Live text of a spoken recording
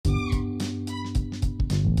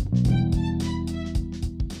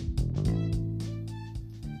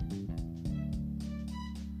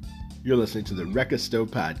You're listening to the Rekka Stowe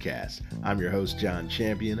Podcast. I'm your host, John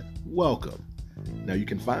Champion. Welcome. Now, you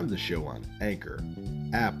can find the show on Anchor,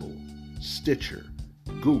 Apple, Stitcher,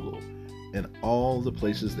 Google, and all the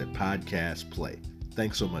places that podcasts play.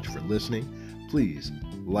 Thanks so much for listening. Please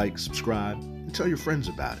like, subscribe, and tell your friends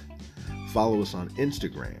about it. Follow us on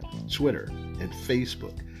Instagram, Twitter, and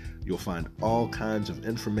Facebook. You'll find all kinds of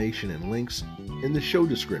information and links in the show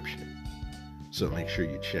description. So make sure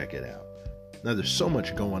you check it out. Now, there's so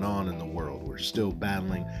much going on in the world. We're still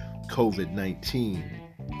battling COVID-19,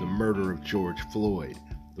 the murder of George Floyd,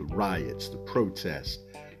 the riots, the protests,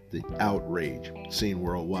 the outrage seen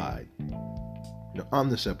worldwide. Now, on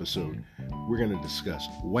this episode, we're going to discuss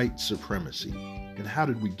white supremacy and how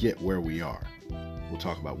did we get where we are. We'll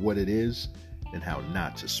talk about what it is and how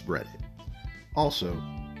not to spread it. Also,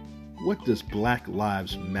 what does Black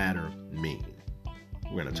Lives Matter mean?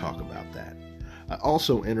 We're going to talk about that. I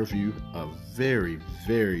also interview a very,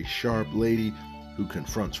 very sharp lady who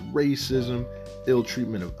confronts racism, ill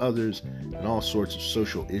treatment of others, and all sorts of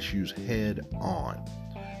social issues head on.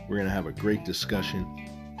 We're going to have a great discussion.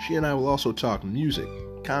 She and I will also talk music,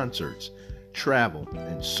 concerts, travel,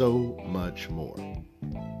 and so much more.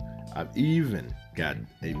 I've even got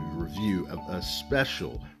a review of a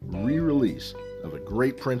special re-release of a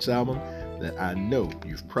great Prince album that I know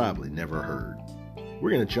you've probably never heard.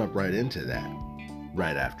 We're going to jump right into that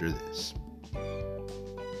right after this.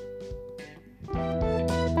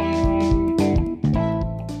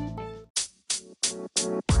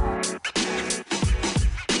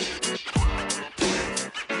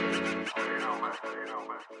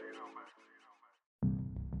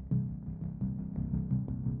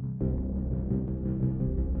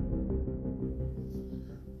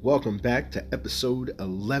 Welcome back to episode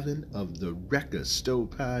 11 of the Rekka Stowe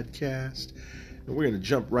Podcast. And we're going to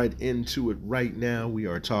jump right into it right now. We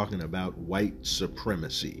are talking about white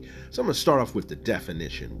supremacy. So I'm going to start off with the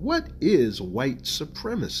definition. What is white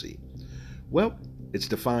supremacy? Well, it's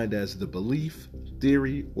defined as the belief,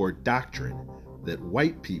 theory, or doctrine that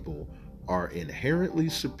white people are inherently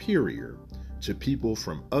superior to people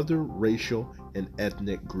from other racial and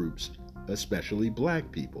ethnic groups, especially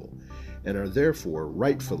black people, and are therefore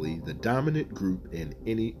rightfully the dominant group in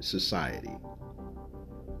any society.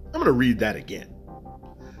 I'm going to read that again.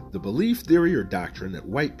 The belief, theory, or doctrine that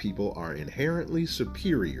white people are inherently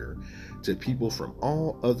superior to people from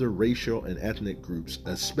all other racial and ethnic groups,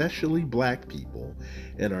 especially black people,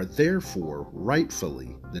 and are therefore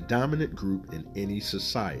rightfully the dominant group in any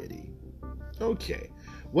society. Okay,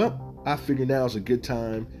 well, I figure now is a good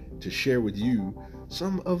time to share with you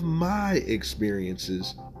some of my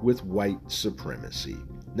experiences with white supremacy.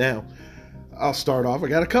 Now, I'll start off. I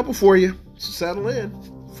got a couple for you, so settle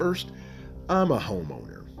in. First, I'm a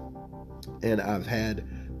homeowner, and I've had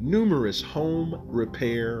numerous home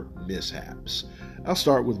repair mishaps. I'll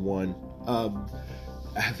start with one.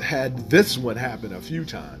 I've had this one happen a few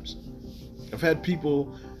times. I've had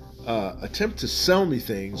people attempt to sell me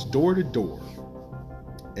things door to door,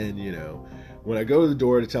 and when I go to the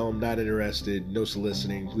door to tell them not interested, no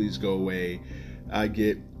soliciting, please go away, I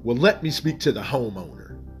get, well, let me speak to the homeowner.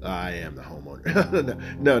 I am the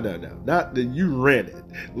homeowner. No. Not that you rent it.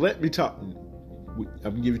 Let me talk. I'm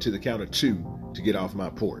going to give you to the count of 2 to get off my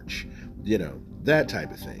porch. That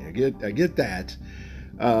type of thing. I get that.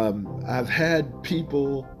 I've had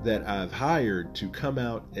people that I've hired to come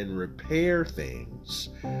out and repair things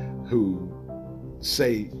who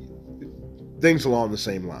say things along the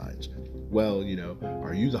same lines. Well,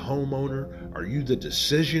 are you the homeowner? Are you the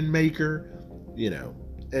decision maker?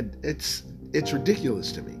 And it's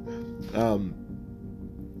ridiculous to me.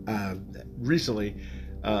 Recently,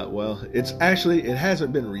 it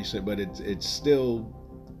hasn't been recent, but it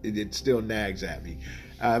still nags at me.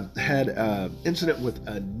 I've had an incident with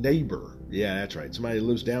a neighbor. Yeah, that's right. Somebody who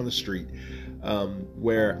lives down the street,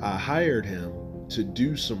 where I hired him to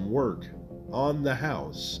do some work on the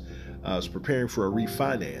house. I was preparing for a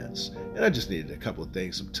refinance, and I just needed a couple of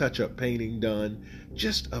things, some touch-up painting done,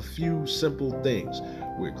 just a few simple things.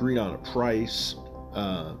 We agreed on a price,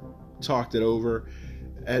 talked it over.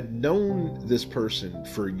 Had known this person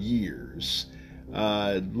for years,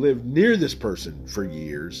 lived near this person for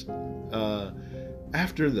years.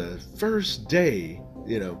 After the first day,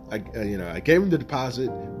 I gave him the deposit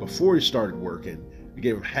before he started working. I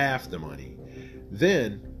gave him half the money.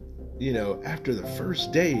 Then, after the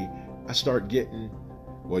first day, I start getting,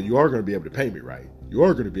 well, you are going to be able to pay me right. You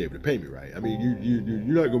are going to be able to pay me right. I mean, you're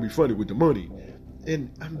not going to be funny with the money. And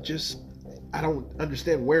I don't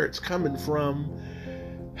understand where it's coming from.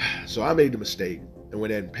 So I made the mistake and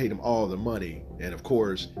went ahead and paid him all the money. And of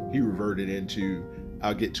course, he reverted into,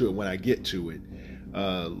 I'll get to it when I get to it.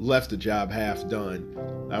 left the job half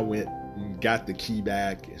done. I went and got the key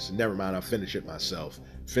back. I said, never mind, I'll finish it myself.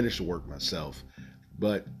 Finish the work myself.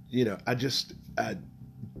 But, I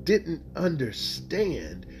didn't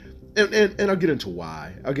understand. And I'll get into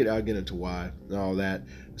why. I'll get into why and all that.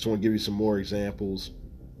 I just want to give you some more examples.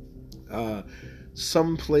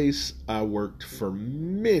 Someplace I worked for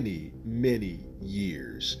many, many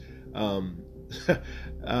years. My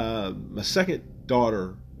second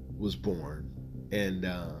daughter was born, and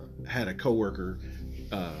had a coworker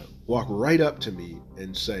walk right up to me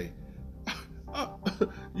and say,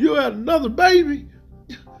 "You had another baby?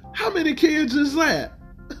 How many kids is that?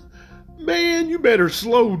 Man, you better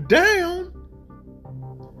slow down."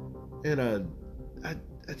 And I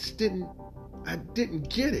just didn't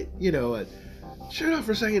get it. I shut up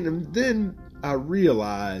for a second, and then I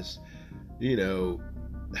realized, he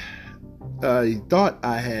thought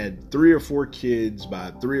I had 3 or 4 kids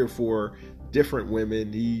by 3 or 4 different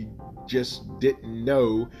women. He just didn't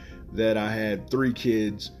know that I had 3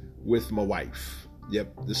 kids with my wife.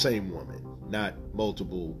 Yep, the same woman, not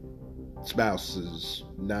multiple spouses,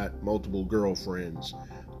 not multiple girlfriends,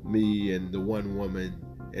 me and the one woman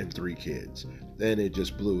and 3 kids. Then it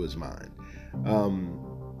just blew his mind.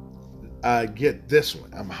 I get this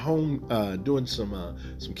one. I'm home doing some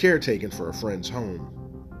caretaking for a friend's home,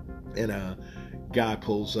 and a guy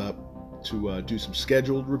pulls up to do some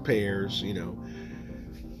scheduled repairs.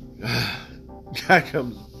 Guy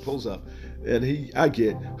pulls up, and I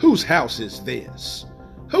get, "Whose house is this?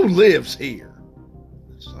 Who lives here?"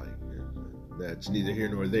 It's like, that's neither here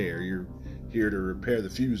nor there. You're here to repair the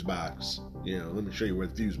fuse box. Let me show you where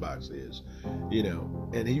the fuse box is.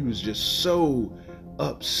 And he was just so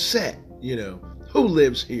upset. Who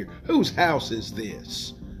lives here? Whose house is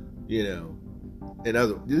this?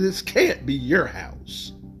 This can't be your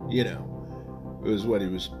house. Was what he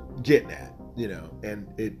was getting at. And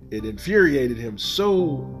it infuriated him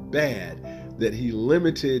so bad that he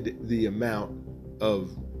limited the amount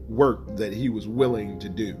of work that he was willing to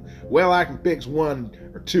do. Well, I can fix 1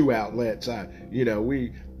 or 2 outlets.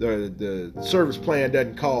 The service plan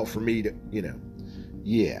doesn't call for me to,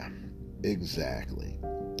 Yeah, exactly.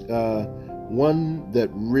 One that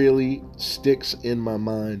really sticks in my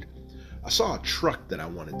mind. I saw a truck that I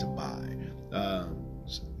wanted to buy. It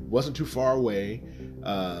wasn't too far away.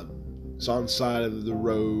 It's on the side of the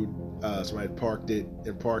road. Somebody parked it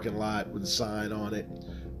in a parking lot with a sign on it.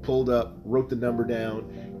 Pulled up, wrote the number down,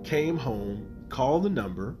 came home, called the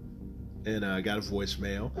number, and I got a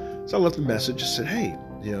voicemail. So I left a message. I said, "Hey,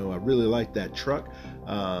 I really like that truck.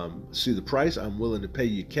 See the price. I'm willing to pay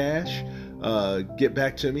you cash. Get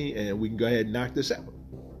back to me, and we can go ahead and knock this out."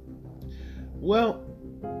 Well,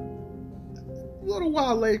 a little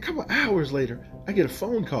while later, a couple hours later, I get a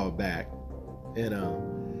phone call back, and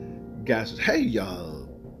guy says, "Hey, I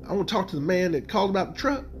want to talk to the man that called about the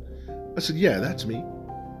truck." I said, "Yeah, that's me."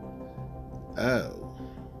 "Oh,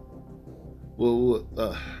 well,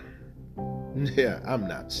 yeah, I'm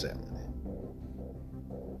not selling it."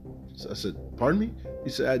 So I said, "Pardon me?" He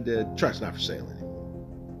said, "The truck's not for sale anymore."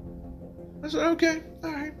 I said, "Okay,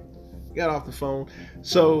 all right." Got off the phone.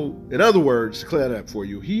 So, in other words, to clear that up for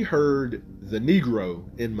you, he heard the Negro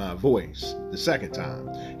in my voice the second time.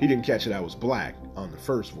 He didn't catch that I was black on the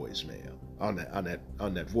first voicemail, on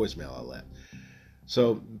that voicemail I left.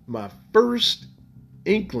 So, my first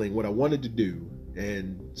inkling, what I wanted to do,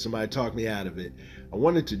 and somebody talked me out of it, I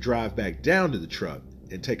wanted to drive back down to the truck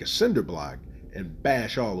and take a cinder block and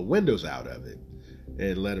bash all the windows out of it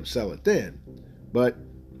and let him sell it then. But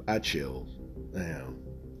I chilled.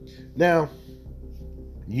 Now,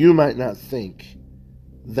 you might not think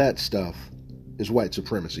that stuff is white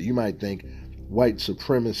supremacy. You might think white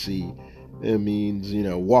supremacy, it means,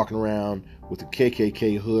 walking around with a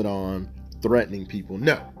KKK hood on, threatening people.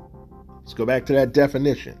 No. Let's go back to that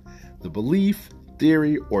definition. The belief,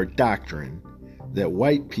 theory, or doctrine that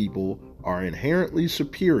white people are inherently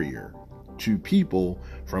superior to people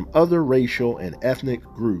from other racial and ethnic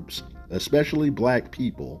groups, especially black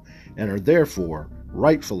people, and are therefore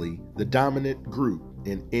rightfully the dominant group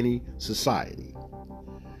in any society.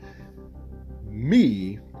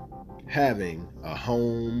 Me having a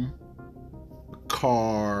home, a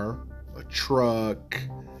car, a truck,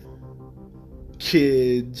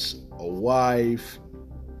 kids, a wife,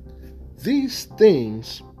 these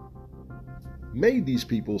things made these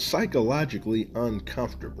people psychologically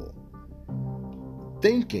uncomfortable,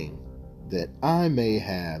 thinking that I may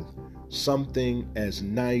have something as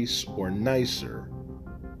nice or nicer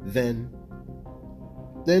than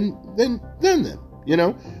them.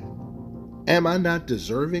 Am I not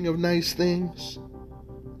deserving of nice things?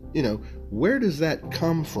 Where does that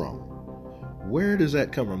come from? Where does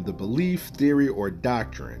that come from? The belief, theory, or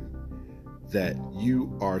doctrine that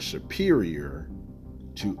you are superior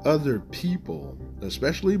to other people,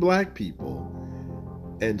 especially black people,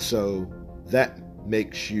 and so that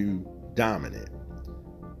makes you dominant.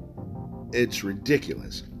 It's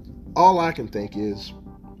ridiculous. All I can think is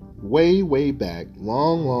way, way back,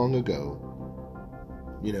 long, long ago,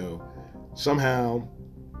 somehow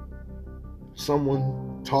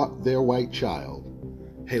someone taught their white child,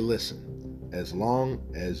 hey, listen, as long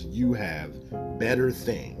as you have better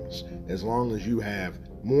things, as long as you have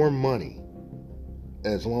more money,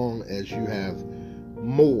 as long as you have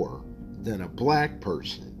more than a black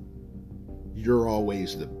person, you're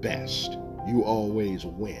always the best. You always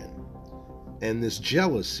win. And this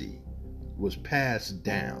jealousy was passed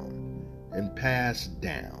down and passed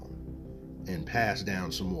down and passed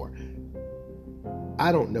down some more.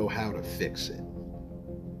 I don't know how to fix it.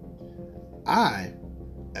 I,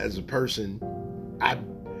 as a person,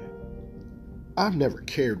 I've never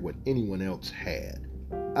cared what anyone else had.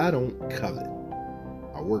 I don't covet.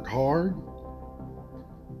 I work hard.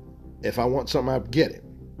 If I want something, I get it.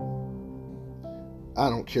 I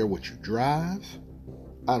don't care what you drive.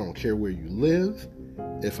 I don't care where you live.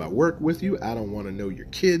 If I work with you, I don't want to know your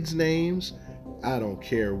kids' names. I don't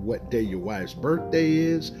care what day your wife's birthday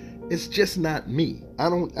is. It's just not me. I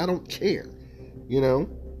don't care.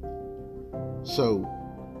 So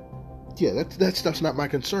yeah, that stuff's not my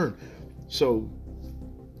concern. So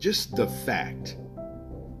just the fact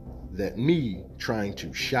that me trying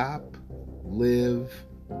to shop, live,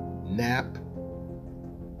 nap,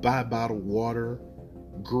 buy bottled water,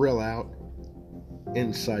 grill out,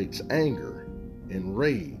 incites anger and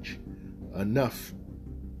rage enough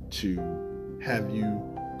to have you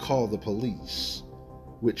call the police,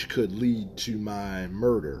 which could lead to my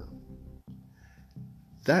murder.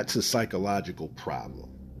 That's a psychological problem.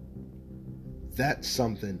 That's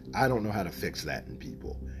something, I don't know how to fix that in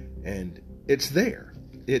people. And it's there.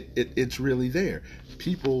 It's really there.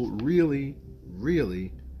 People really,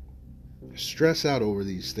 really stress out over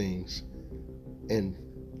these things, and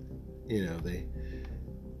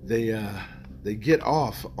they get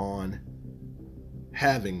off on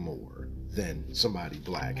having more than somebody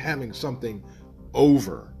black, having something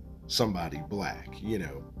over somebody black. And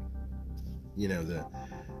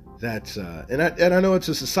I know it's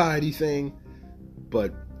a society thing,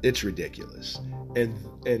 but it's ridiculous. And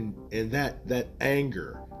that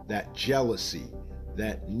anger, that jealousy,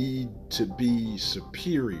 that need to be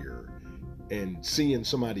superior, and seeing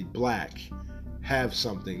somebody black have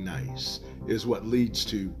something nice is what leads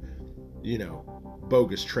to,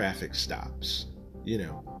 bogus traffic stops.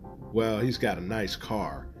 Well, he's got a nice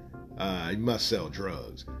car. He must sell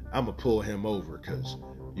drugs. I'm gonna pull him over because,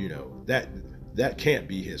 that can't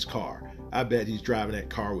be his car. I bet he's driving that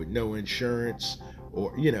car with no insurance,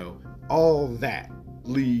 or, all that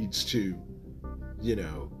leads to,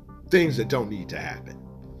 things that don't need to happen.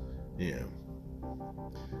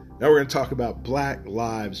 Now we're going to talk about Black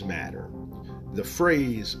Lives Matter. The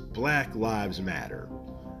phrase Black Lives Matter,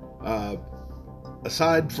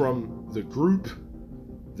 aside from the group,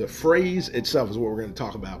 the phrase itself is what we're going to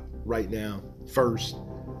talk about right now. First,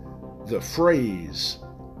 the phrase,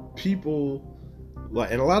 people,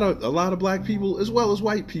 and a lot of black people as well as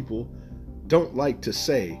white people don't like to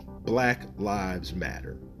say Black Lives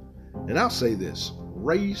Matter. And I'll say this,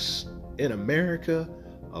 race in America,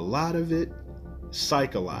 a lot of it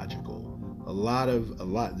psychological.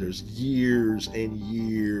 There's years and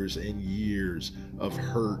years and years of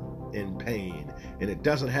hurt and pain, and it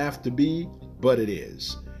doesn't have to be, but it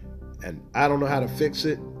is. And I don't know how to fix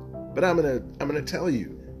it, but I'm gonna tell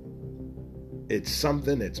you, it's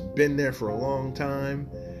something that's been there for a long time.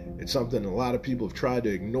 It's something a lot of people have tried to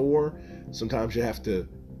ignore. Sometimes you have to,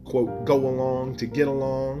 quote, go along to get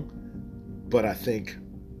along. But I think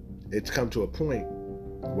it's come to a point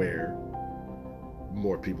where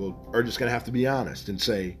more people are just going to have to be honest and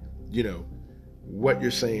say, what you're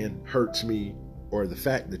saying hurts me, or the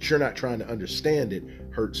fact that you're not trying to understand it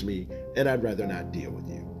hurts me, and I'd rather not deal with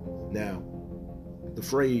you. Now, the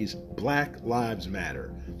phrase Black Lives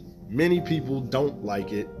Matter, many people don't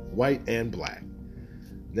like it, white and black.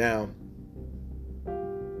 Now,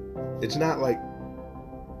 it's not like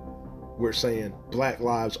we're saying black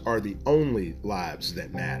lives are the only lives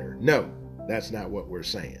that matter. No, that's not what we're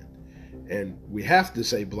saying. And we have to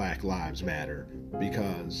say Black Lives Matter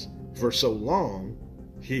because for so long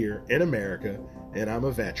here in America, and I'm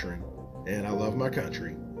a veteran and I love my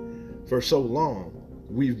country, for so long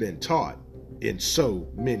we've been taught in so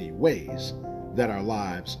many ways that our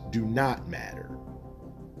lives do not matter.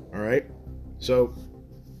 All right? So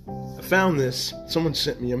I found this, someone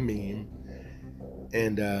sent me a meme,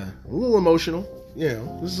 and a little emotional.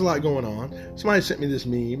 This is a lot going on. Somebody sent me this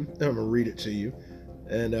meme. I'm going to read it to you.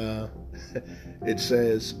 And it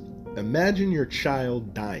says, imagine your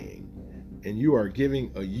child dying, and you are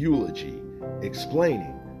giving a eulogy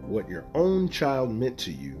explaining what your own child meant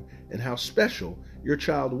to you and how special your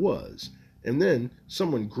child was. And then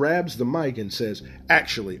someone grabs the mic and says,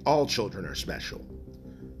 actually, all children are special.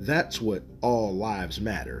 That's what all lives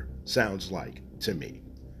matter sounds like to me.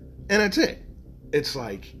 And that's it. It's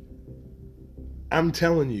like, I'm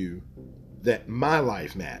telling you that my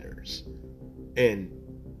life matters. And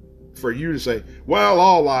for you to say, well,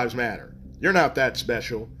 all lives matter. You're not that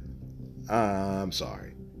special. I'm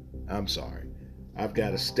sorry. I've got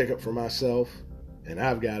to stick up for myself. And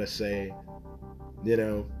I've got to say,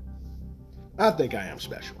 I think I am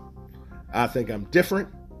special. I think I'm different.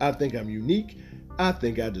 I think I'm unique. I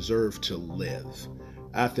think I deserve to live.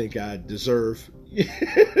 I think I deserve,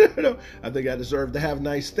 I think I deserve to have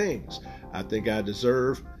nice things. I think I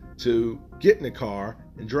deserve to get in a car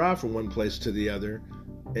and drive from one place to the other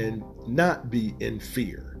and not be in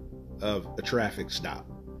fear of a traffic stop.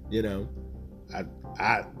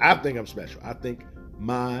 I think I'm special. I think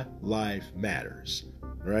my life matters,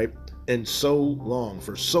 right? And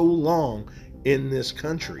for so long in this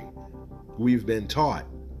country, we've been taught,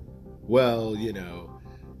 well,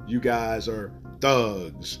 you guys are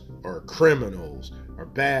thugs or criminals or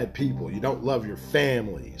bad people. You don't love your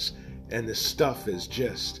families. And this stuff is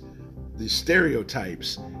just, these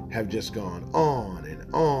stereotypes have just gone on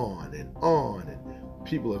and on and on. And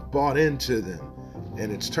people have bought into them.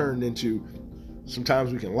 And it's turned into,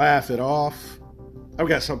 sometimes we can laugh it off. I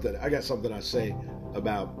got something I say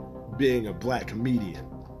about being a black comedian.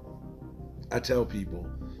 I tell people,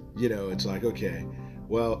 it's like, okay,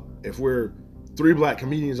 well, if we're 3 black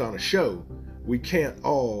comedians on a show, we can't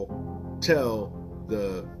all tell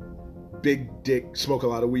the big dick, smoke a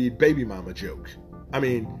lot of weed, baby mama joke. I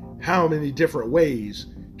mean, how many different ways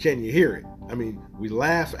can you hear it? I mean, we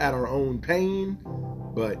laugh at our own pain,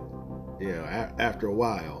 but after a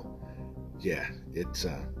while, it's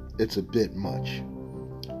a bit much.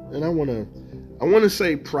 And I want to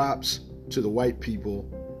say props to the white people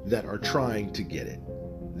that are trying to get it,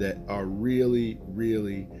 that are really,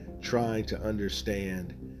 really trying to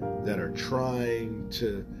understand, that are trying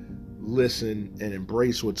to listen and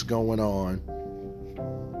embrace what's going on.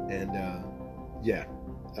 And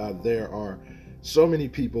there are so many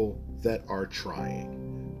people that are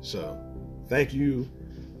trying. So thank you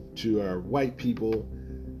to our white people,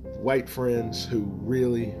 white friends who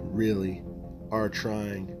really, really are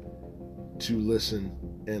trying to listen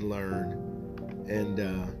and learn. And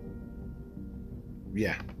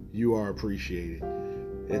you are appreciated.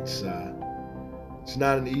 It's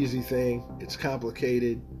not an easy thing. It's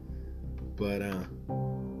complicated, but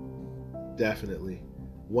definitely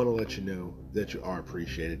want to let you know that you are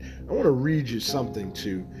appreciated. I want to read you something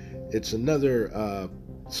too. It's another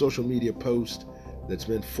social media post that's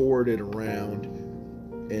been forwarded around,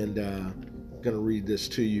 and I'm going to read this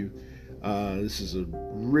to you. This is a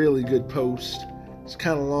really good post. It's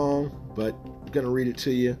kind of long, but I'm going to read it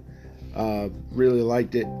to you. Really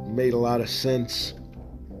liked it. Made a lot of sense.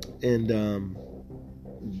 And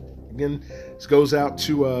again, this goes out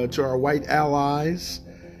to our white allies,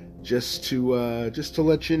 just to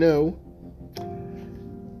let you know.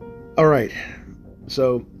 All right.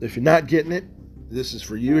 So if you're not getting it, this is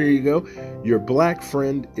for you. Here you go. Your black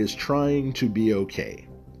friend is trying to be okay.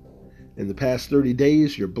 In the past 30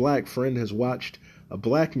 days, your black friend has watched a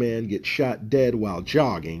black man get shot dead while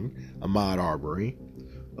jogging, Ahmaud Arbery.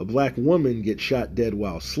 A black woman get shot dead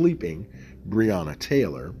while sleeping, Breonna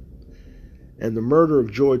Taylor. And the murder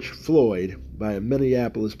of George Floyd by a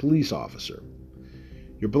Minneapolis police officer.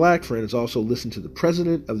 Your black friend has also listened to the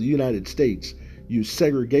President of the United States use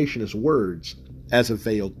segregationist words as a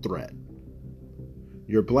veiled threat.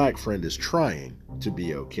 Your black friend is trying to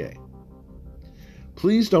be okay.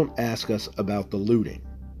 Please don't ask us about the looting.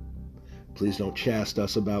 Please don't chast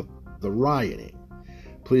us about the rioting.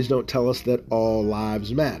 Please don't tell us that all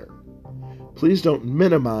lives matter. Please don't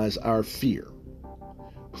minimize our fear.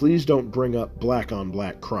 Please don't bring up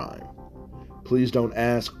black-on-black crime. Please don't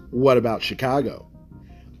ask, what about Chicago?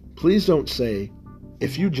 Please don't say,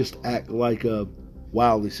 if you just act like a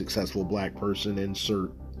wildly successful black person,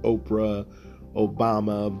 insert Oprah,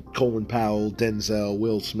 Obama, Colin Powell, Denzel,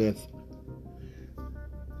 Will Smith.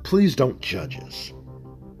 Please don't judge us.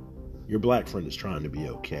 Your black friend is trying to be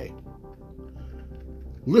okay.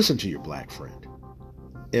 Listen to your black friend.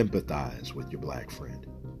 Empathize with your black friend.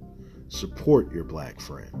 Support your black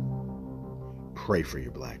friend. Pray for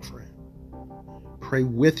your black friend. Pray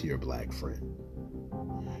with your black friend.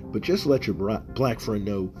 but just let your black friend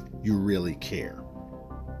know you really care.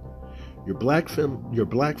 Your black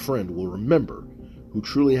friend will remember who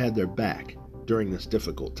truly had their back during this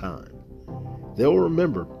difficult time. They'll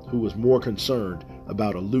remember who was more concerned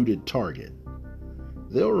about a looted target.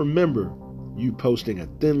 They'll remember you posting a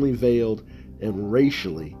thinly veiled and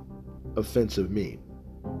racially offensive meme.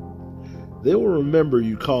 They will remember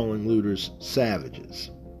you calling looters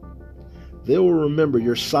savages. They will remember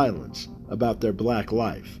your silence about their black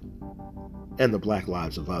life and the black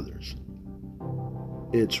lives of others.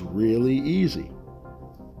 It's really easy.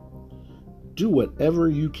 Do whatever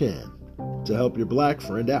you can to help your black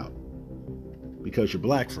friend out, because your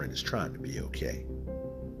black friend is trying to be okay.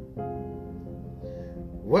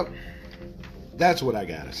 Well, that's what I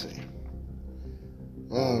gotta say.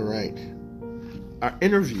 All right. Our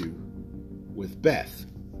interview with Beth,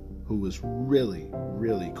 who was really,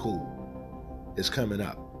 really cool, is coming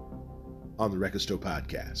up on the Record Store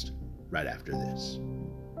Podcast right after this.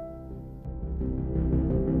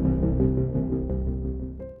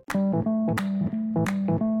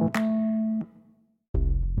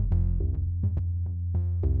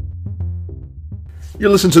 You're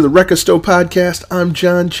listening to the Record Store Podcast. I'm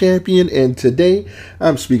John Champion, and today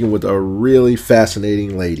I'm speaking with a really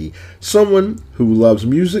fascinating lady. Someone who loves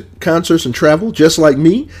music, concerts, and travel, just like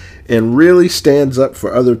me, and really stands up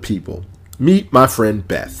for other people. Meet my friend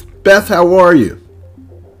Beth. Beth, how are you?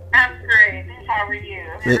 I'm great. How are you?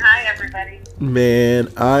 And hi, everybody.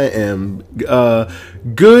 Man, I am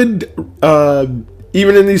good,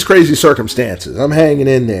 even in these crazy circumstances. I'm hanging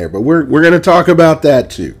in there, but we're going to talk about that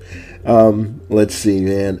too. Let's see,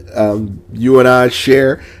 man. You and I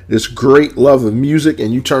share this great love of music,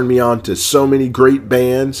 and you turned me on to so many great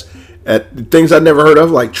bands at things I'd never heard of,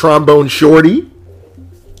 like Trombone Shorty. One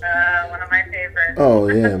of my favorites. Oh,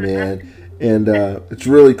 yeah, man. And it's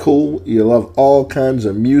really cool. You love all kinds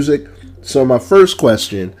of music. So my first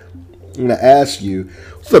question, I'm going to ask you,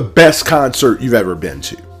 what's the best concert you've ever been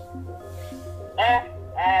to?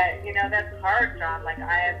 That's hard, John. Like,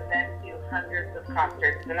 I have been to hundreds of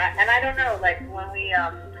concerts, and I don't know, like, when we,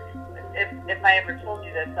 if I ever told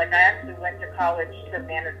you this, like, I actually went to college to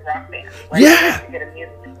manage rock bands. Like, yeah! To get a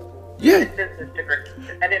music business degree.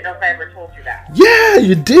 I didn't know if I ever told you that. Yeah,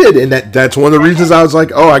 you did, and that's one of the reasons I was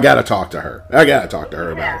like, oh, I got to talk to her. I got to talk to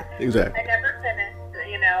her about it. Exactly. I never finished,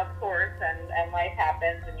 of course, and life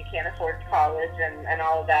happens, and you can't afford college and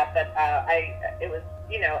all of that, but I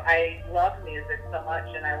love music so much,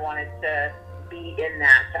 and I wanted to be in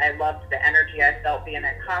that. I loved the energy I felt being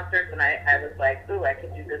at concerts, and I was like, ooh, I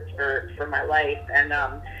could do this for my life. And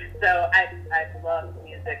so I've loved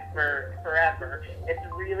music for forever. It's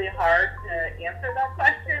really hard to answer that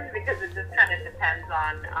question because it just kind of depends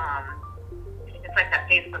on, it's like that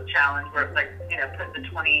Facebook challenge where it's like, put the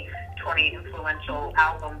 20 influential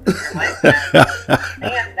albums in your life.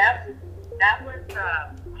 And that was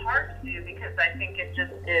hard to do because I think it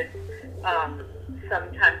just is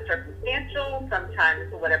sometimes circumstantial,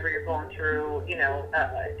 sometimes whatever you're going through,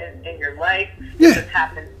 in your life, it just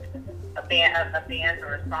happens. A band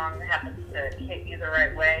or a song happens to hit you the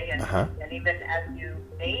right way, and even as you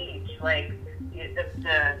age, like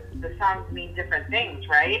the songs mean different things,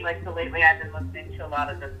 right? Like, so lately I've been listening to a lot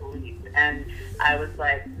of the Police, and I was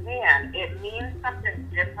like, man, it means something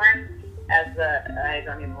different as I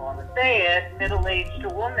don't even want to say it, middle-aged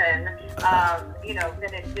woman,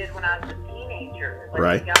 than it did when I was a teenager. Like,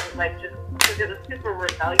 right. Just because it was super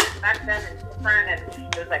rebellious back then and different, and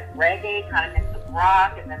it was like reggae kind of mixed with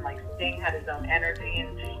rock, and then like Sting had his own energy,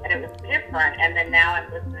 and it was different. And then now I'm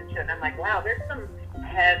listening to it, and I'm like, wow, there's some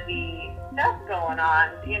heavy stuff going on,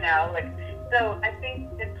 So I think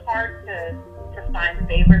it's hard to find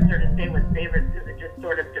favorites or to say what favorites, because it just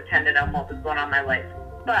sort of depended on what was going on in my life.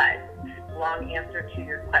 But long answer to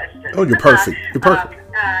your question. Oh, you're perfect. You're perfect.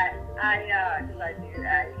 I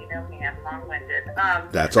do, me, I'm long-winded.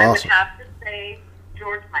 That's awesome. I would have to say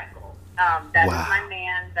George Michael. That is my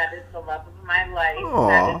man. That is the love of my life.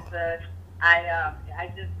 Aww. That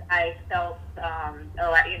is I felt,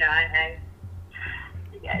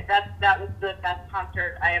 that was the best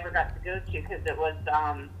concert I ever got to go to, because it was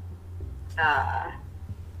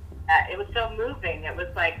so moving. It was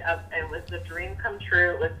like it was a dream come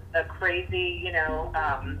true. It was a crazy,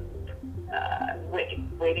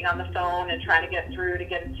 waiting on the phone and trying to get through to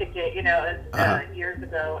get a ticket, years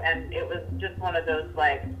ago. And it was just one of those,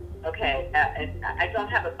 like, okay, I don't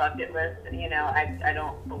have a bucket list, I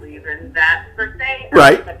don't believe in that per se.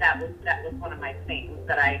 Right. But that was one of my things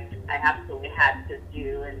that I absolutely had to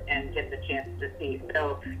do and get the chance to see.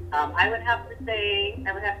 So I would have to say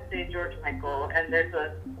George Michael. And there's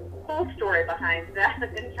a whole story behind that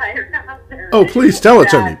entire concert. Oh, please tell it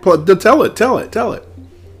to me. Tell it.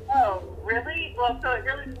 Oh, really? Well, so it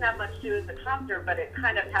really doesn't have much to do with the concert, but it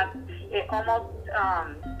kind of has, it almost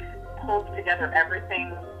pulls together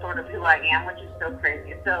everything sort of who I am, which is so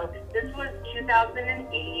crazy. So this was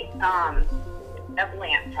 2008,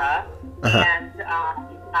 Atlanta, and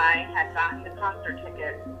I had gotten the concert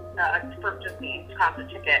ticket, for just me, concert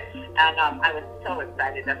ticket, and I was so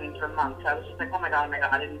excited. That means for months. I was just like, oh my god, and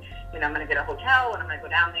I'm gonna get a hotel, and I'm gonna go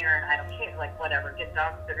down there, and I don't care, like whatever, get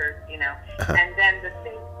dog sitters, And then the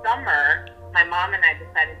same summer, my mom and I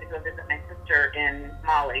decided to go visit my sister in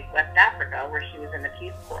Mali, West Africa, where she was in the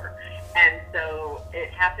Peace Corps. And so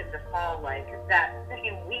it happened to fall like that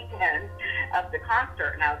same weekend of the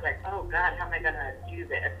concert, and I was like, oh God, how am I going to do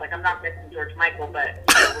this? Like, I'm not missing George Michael, but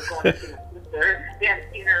we're going to see my sister. We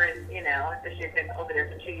haven't seen her in, she's been over there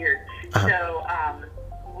for 2 years. So I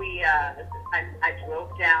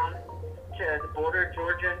drove down to the border of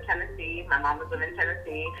Georgia and Tennessee. My mom was living in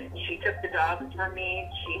Tennessee. She took the dogs for me.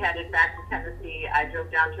 She headed back to Tennessee. I drove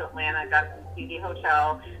down to Atlanta, got some CD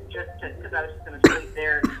hotel just because I was just going to sleep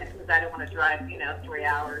there because I didn't want to drive, 3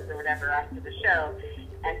 hours or whatever after the show.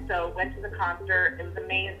 And so went to the concert. It was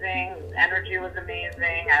amazing. The energy was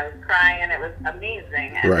amazing. I was crying. It was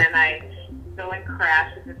amazing. And then I go and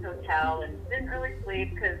crash at this hotel and didn't really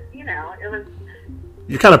sleep because, it was...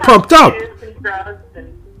 You're kind of pumped up. And drugs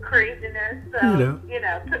and craziness, so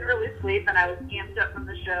couldn't really sleep, and I was amped up from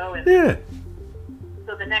the show. And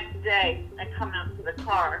so the next day, I come out to the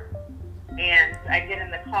car, and I get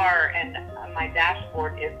in the car, and my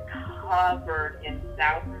dashboard is covered in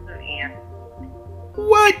thousands of ants.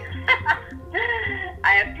 What?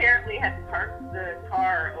 I apparently had parked the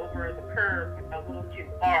car over the curb a little too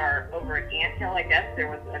far over an anthill. I guess there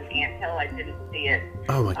was an anthill. I didn't see it.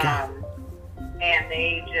 Oh my God. And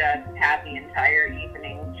they just had the entire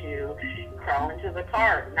evening to crawl into the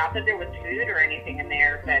car. Not that there was food or anything in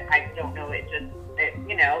there, but I don't know. It's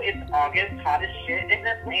August, hot as shit in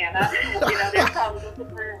Atlanta. They're probably looking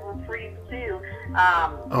for a freeze too. So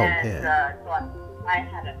I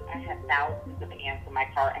had thousands of ants in my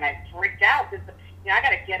car, and I freaked out because I got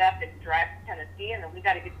to get up and drive to Tennessee, and then we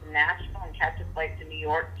got to get to Nashville and catch a flight to New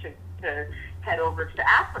York to head over to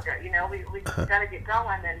Africa. We got to get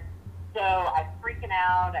going. And so I'm freaking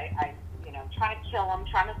out. I trying to kill them,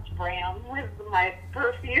 trying to spray them with my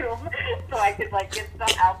perfume so I could get some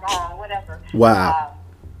alcohol, whatever. Wow.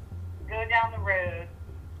 Go down the road,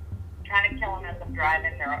 trying to kill them as I'm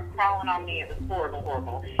driving. They're crawling on me. It was horrible,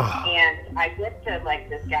 horrible. Oh. And I get to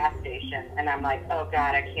this gas station, and I'm like, oh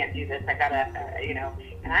God, I can't do this. I gotta,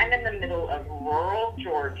 and I'm in the middle of rural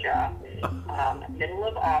Georgia,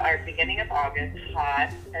 beginning of August,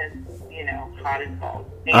 hot as balls.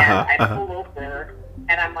 And I pull over,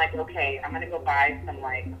 and I'm like, okay, I'm gonna go buy some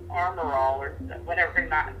Armorall or whatever.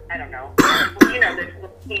 I don't know. There's the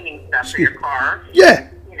cleaning stuff for your car. Yeah.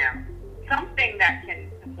 Something that can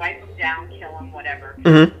wipe them down, kill them, whatever.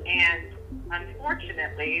 Mm-hmm. And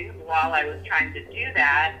unfortunately, while I was trying to do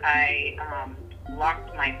that, I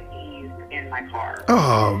locked my keys in my car.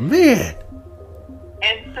 Oh man.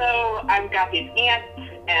 And so I've got these ants,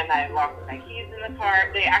 and I locked my keys in the car.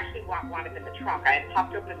 They actually wanted them in the trunk. I had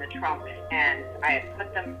popped open the trunk, and I had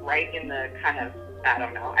put them right in the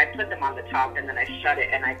I put them on the top, and then I shut it,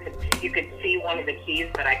 and you could see one of the keys,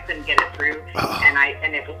 but I couldn't get it through. Oh. And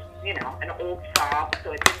it was, an old fob,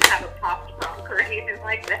 so it didn't have a popped trunk or anything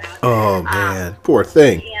like that. Oh man, poor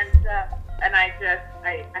thing. And I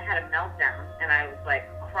had a meltdown, and I was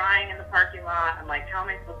crying in the parking lot. I'm like, how am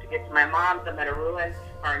I supposed to get to my mom's? I'm going to ruin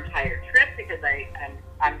our entire trip because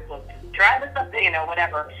I'm supposed to drive or something,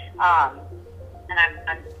 whatever. And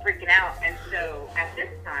I'm freaking out. And so at this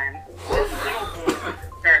time, this little boy is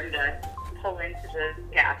starting to pull into the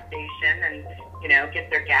gas station and, get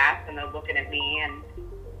their gas, and they're looking at me, and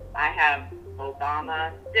I have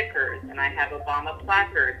Obama stickers, and I have Obama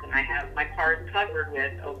placards, and I have my car's covered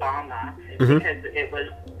with Obama because it was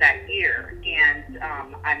that year. And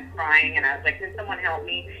I'm crying, and I was like, can someone help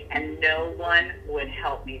me? And no one would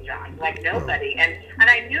help me, John. Nobody. And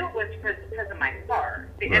I knew it was because of my car.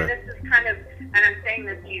 Right. And this is kind of, and I'm saying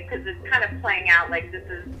this to you because it's kind of playing out this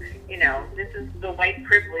is, this is the white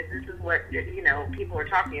privilege. This is what, people are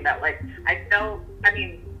talking about.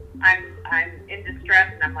 I'm in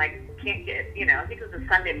distress, and I'm can't get, I think it was a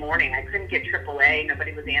Sunday morning. I couldn't get AAA.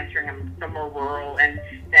 Nobody was answering. I'm somewhere rural. And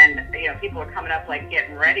then, people are coming up,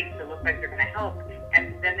 getting ready to look like they're going to help.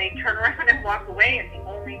 And then they turn around and walk away. And the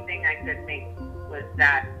only thing I could make was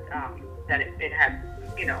that it had,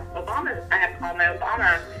 Obama. I had called my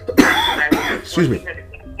Obama. Excuse me. The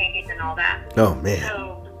campaign and all that. Oh, man.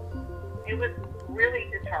 So it was really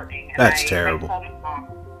disheartening. And That's I terrible. called my mom.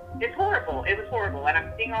 It's horrible. It was horrible. And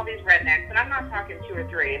I'm seeing all these rednecks, and I'm not talking 2 or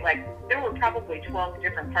 3. Like, there were probably 12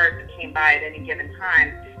 different cars that came by at any given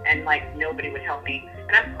time, and, like, nobody would help me.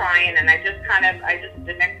 And I'm crying, and I just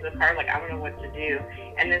stood next to the car, like, I don't know what to do.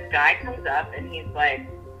 And this guy comes up, and he's like,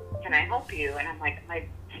 can I help you? And I'm like, my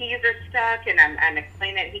keys are stuck, and I'm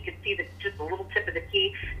explaining it. He could see just a little tip of the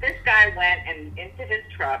key. This guy went and into his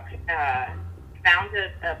truck, found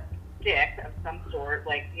a stick of some sort,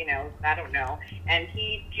 like, you know, I don't know, and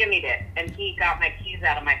he jimmied it, and he got my keys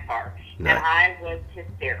out of my car. No. And I was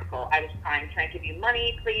hysterical. I was crying, can I give you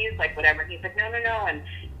money, please, like, whatever. And he's like, no, and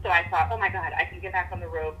so I thought, oh my God, I can get back on the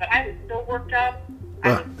road. But I was so worked up.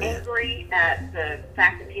 I was angry at the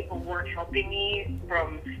fact that people weren't helping me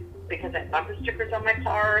because I bumper stickers on my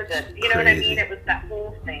car, that, you know what I mean? It was that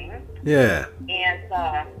whole thing. Yeah. And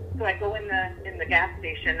so I go in the gas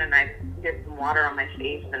station, and I get some water on my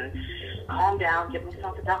face and calm down, give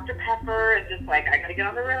myself a Dr. Pepper, and just like, I gotta get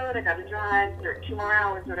on the road, I gotta drive for 2 more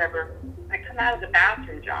hours, whatever. I come out of the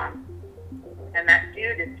bathroom, John, and that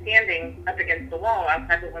dude is standing up against the wall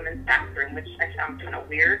outside the women's bathroom, which I found kind of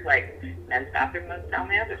weird. Like, men's bathroom was down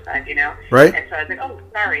the other side, you know? Right. And so I was like, oh,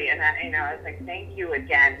 sorry. And I was like, thank you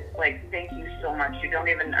again. Like, thank you so much. You don't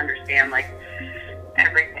even understand, like,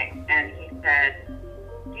 everything. And he said,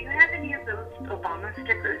 do you have any of those Obama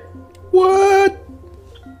stickers? What?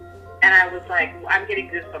 And I was like, I'm getting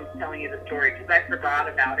goosebumps telling you the story because I forgot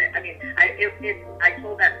about it. I mean, I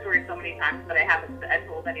told that story so many times, but I haven't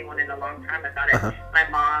told anyone in a long time about it. My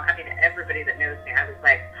mom, I mean, everybody that knows me, I was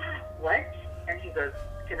like, what? And he goes,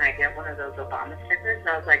 can I get one of those Obama stickers? And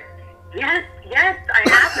I was like, yes, I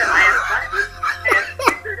have them. I have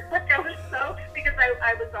stickers. Like, I was so, because I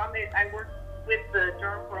worked with the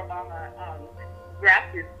Durham for Obama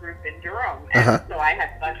grassroots group in Durham, and so I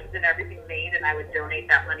had buses and everything made, and I would donate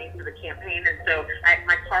that money to the campaign, and so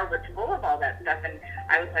my car was full of all that stuff, and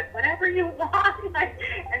I was like, whatever you want.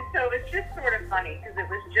 And so it's just sort of funny because it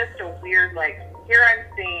was just a weird, like, here I'm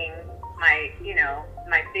seeing my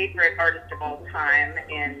favorite artist of all time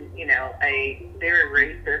in, a very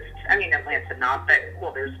racist, I mean, Atlanta not, but,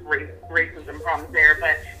 well, there's racism problems there,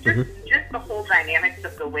 but just the whole dynamics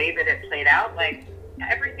of the way that it played out, like,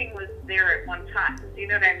 everything was there at one time. Do you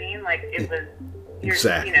know what I mean? Like, it was,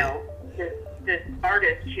 exactly. This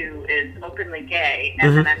artist who is openly gay,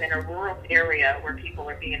 and then I'm in a rural area where people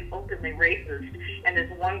are being openly racist, and this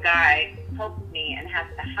one guy helps me and has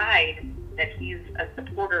to hide that he's a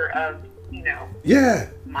supporter of,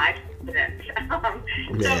 my president.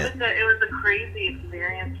 So it was a crazy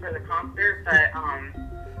experience for the concert, but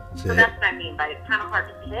so that's what I mean by it's kind of hard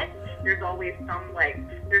to pick. There's always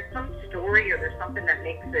there's some story or there's something that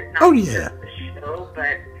makes it not just the show,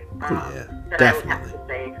 but that I would have to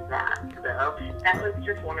say that. So that was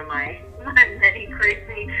just one of my many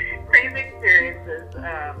crazy experiences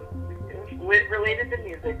related to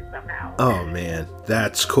music somehow. Oh man,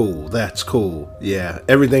 that's cool. Yeah,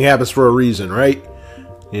 everything happens for a reason, right?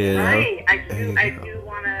 Yeah. Right. I do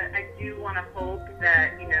wanna hope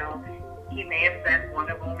that he may have been one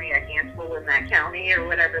of only a handful in that county or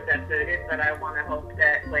whatever that voted, but I want to hope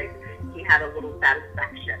that he had a little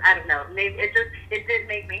satisfaction. I don't know. Maybe it did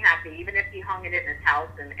make me happy, even if he hung it in his house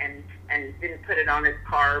and didn't put it on his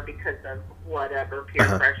car because of whatever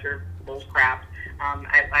peer pressure bull crap.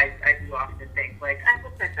 I do often think I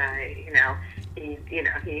hope that guy,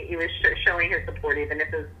 he was showing his support even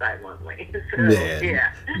if it was silently. So, man,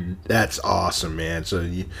 yeah. That's awesome, man. So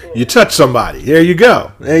you touch somebody. There you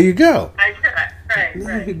go. I tried. Right.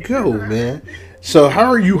 There you go, man. So how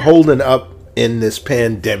are you holding up in this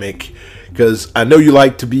pandemic? Because I know you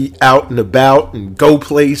like to be out and about and go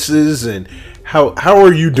places. And how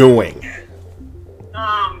are you doing?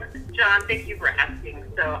 John, thank you for asking.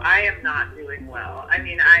 So I am not doing well. I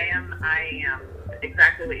mean, I am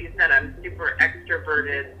exactly what you said. I'm super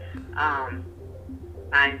extroverted.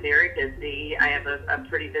 I'm very busy. I have a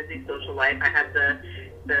pretty busy social life. I had the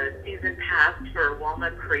season pass for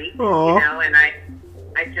Walnut Creek, and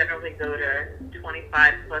I generally go to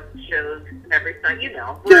 25 plus shows every Sunday.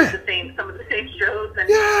 We're some of the same shows, and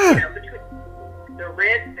between the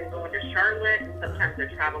Ritz and going to Charlotte, and sometimes I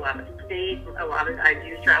travel out of state. I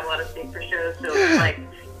do travel out of state for shows, so it's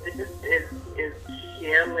this is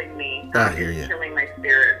killing me. I hear you. It's killing my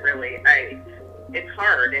spirit, really. It's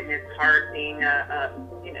hard, and it's hard being a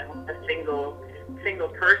single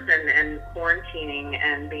person and quarantining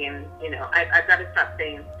and being, I've got to stop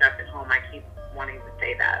saying stuck at home. I keep wanting to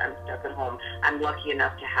say that I'm stuck at home. I'm lucky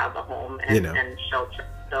enough to have a home and shelter,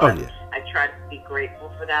 so I try to be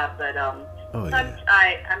grateful for that. But I'm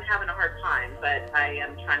having a hard time, but I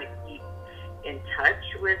am trying to keep in touch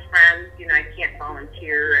with friends. I can't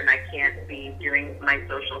volunteer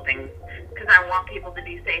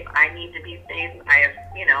these days, I have,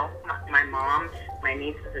 my mom, my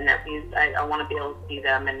nieces and nephews, I want to be able to see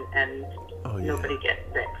them and nobody gets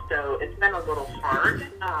sick. So it's been a little hard.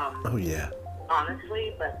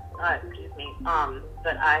 Honestly, but excuse me.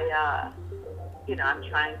 But I'm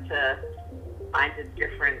trying to find a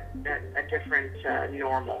different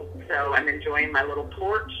normal. So I'm enjoying my little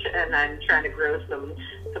porch, and I'm trying to grow some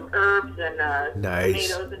herbs and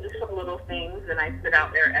tomatoes and just some little things. And I sit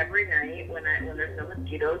out there every night when there's no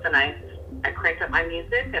mosquitoes, and I crank up my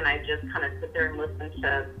music, and I just kind of sit there and listen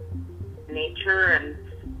to nature. And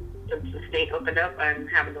since the state opened up, I'm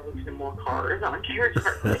having to listen to more cars on Carriage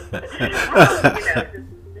Park. Just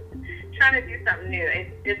trying to do something new.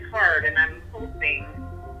 It's hard, and I'm hoping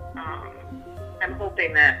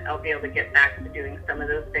that I'll be able to get back to doing some of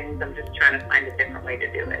those things. I'm just trying to find a different way to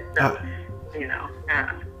do it. So,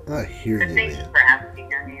 I hear you. Thanks for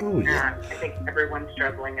asking. I mean, I think everyone's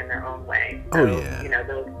struggling in their own way. So,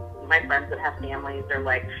 my friends that have families are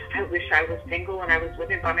like, I wish I was single and I was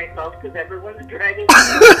living by myself because everyone's driving me. I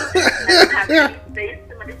don't have any space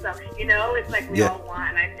to myself. It's like we all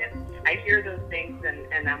want, and I hear those things,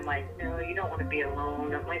 and I'm like, no, you don't want to be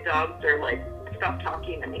alone. And my dogs are like, stop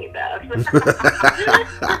talking to me, Beth.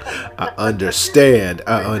 I understand.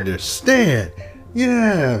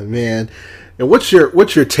 Yeah, man. And what's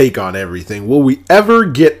your take on everything? Will we ever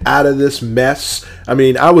get out of this mess? I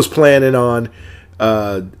mean, I was planning on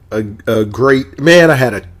a great, man. I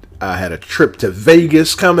had a trip to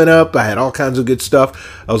Vegas coming up. I had all kinds of good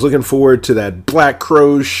stuff. I was looking forward to that Black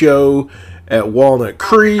Crowes show at Walnut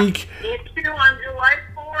Creek. Me too, on July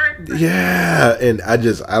 4th. Yeah, and I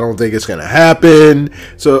don't think it's gonna happen.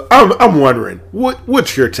 So I'm wondering,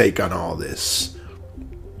 what's your take on all this?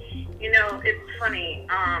 It's funny.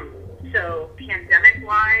 So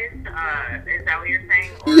pandemic-wise, is that what you're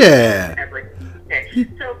saying? Or yeah. Everything? Okay.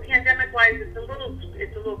 So pandemic-wise, it's a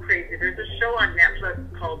little crazy. There's a show on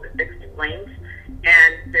Netflix called Explained,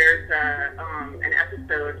 and there's an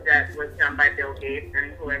episode that was done by Bill Gates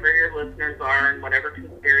and whoever your listeners are and whatever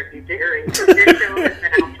conspiracy theory. This show has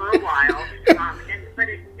been out for a while, but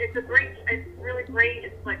it's really great.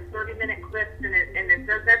 It's like 30-minute clips, and it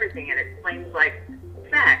does everything. It explains like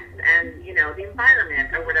sex and the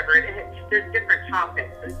environment or whatever. There's different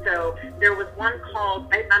topics, and so there was one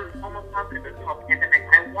called, I'm almost positive it's called Pandemic.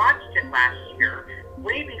 I watched it last year,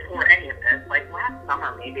 way before any of this, like last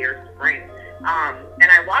summer maybe or spring,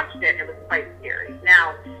 and I watched it. It was quite scary.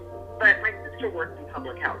 Now, but my sister works in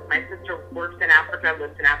public health. My sister works in Africa,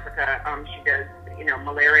 lives in Africa. She does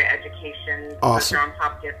malaria education with Johns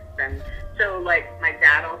Hopkins, and so like my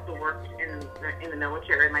dad also worked in the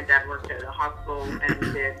military. My dad worked at a hospital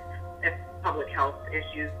and did public health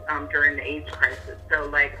issues during the AIDS crisis. So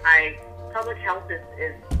like public health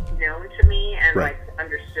is known to me and like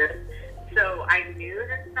understood. So I knew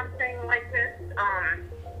that something like this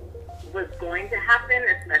was going to happen,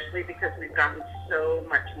 especially because we've gotten so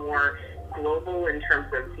much more global in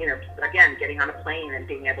terms of, again, getting on a plane and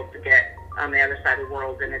being able to get on the other side of the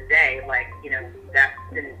world in a day. Like, that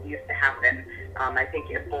didn't used to happen. I think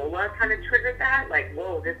Ebola kind of triggered that, like,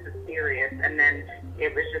 whoa, this is serious. And then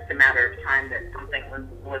it was just a matter of time that something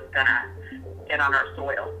was gonna get on our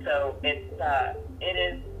soil. So it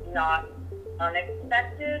is not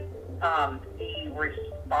unexpected. The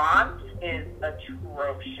response is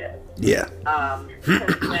atrocious. Yeah.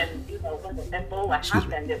 When Ebola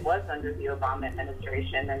happened, it was under the Obama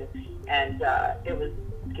administration, and it was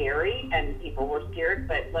scary, and people were scared.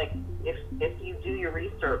 But like, if you do your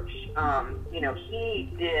research, he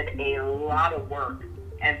did a lot of work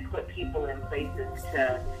and put people in places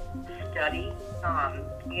to study,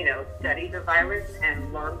 study the virus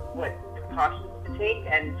and learn what precautions to take.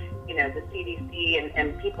 And the CDC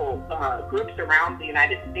and people, groups around the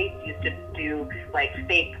United States used to do like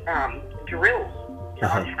fake drills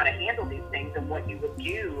on how to handle these things and what you would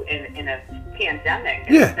do in a pandemic.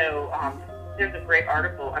 And so there's a great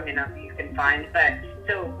article, you can find, but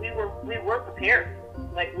so we were prepared.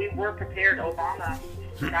 Like, we were prepared. Obama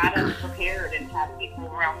got us prepared and had people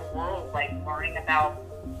around the world like learning about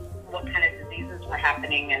what kind of diseases were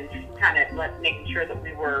happening and kind of making sure that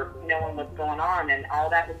we were knowing what's going on, and all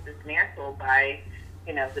that was dismantled by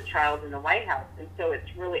the child in the White House. And so it's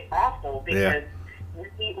really awful because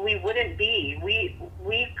we wouldn't be, we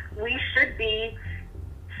should be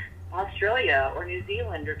Australia or New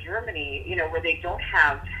Zealand or Germany, where they don't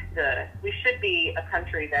have we should be a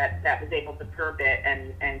country that was able to curb it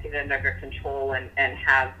and get it under control and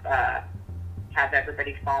have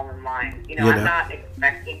everybody fall in line. I'm not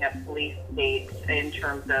expecting a police state in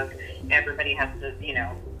terms of everybody has to,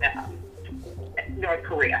 North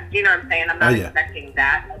Korea. You know what I'm saying? I'm not expecting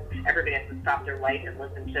that. everybody has to stop their life and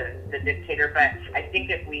listen to the dictator. But I think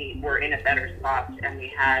if we were in a better spot and we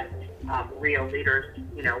had real leaders,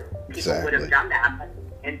 people would have done that. But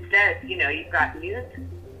instead, you've got news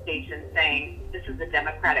stations saying this is a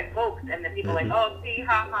Democratic hoax, and then people are like, oh, see,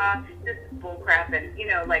 haha, this is bullcrap, and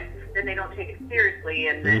then they don't take it seriously,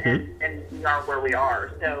 and we are where we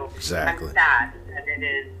are. So I'm sad that it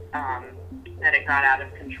is that it got out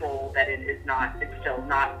of control. That it is not. It's still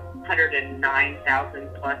not 109,000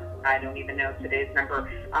 plus. I don't even know today's number.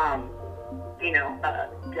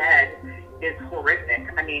 Dead is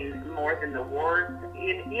horrific. I mean, more than the wars.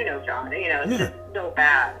 John. It's just so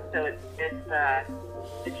bad. So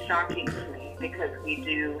it's shocking to me because we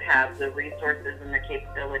do have the resources and the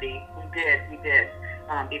capability. We did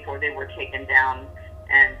before they were taken down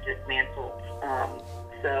and dismantled.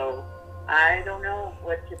 So I don't know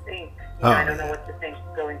what to think. I don't know what to think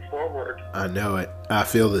going forward. I know it. I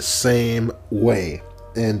feel the same way.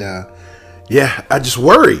 And I just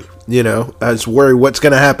worry. I just worry what's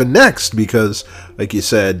going to happen next because, like you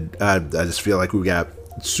said, I just feel like we got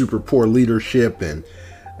super poor leadership and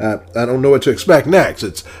I don't know what to expect next.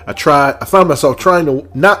 I found myself trying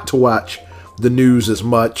not to watch the news as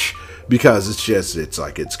much because it's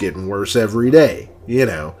like it's getting worse every day.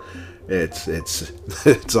 It's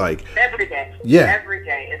like every day. Yeah, every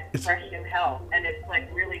day it's fresh in hell, and it's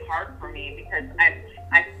like really hard for me because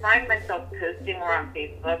I find myself posting more on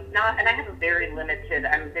Facebook. And I have a very limited.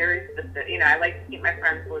 I'm very specific. I like to keep my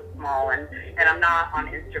friends list small, and I'm not on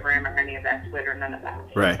Instagram or any of that, Twitter, none of that.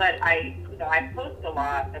 Right. But I post a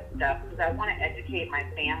lot of stuff because I want to educate my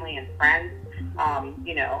family and friends.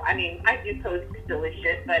 I do post silly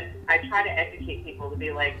shit, but I try to educate people to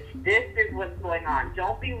be like, this is what's going on.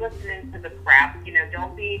 Don't be listening to the crap.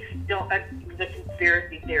 Don't the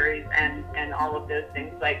conspiracy theories and all of those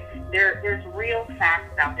things. Like there's real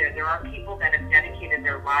facts out there. There are people that have dedicated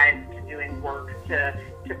their lives to doing work to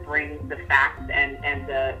bring the facts and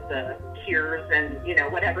the cures and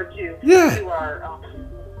whatever to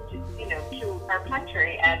our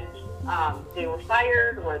country, and they were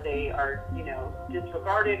fired or they are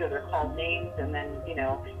disregarded or they're called names, and then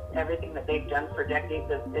everything that they've done for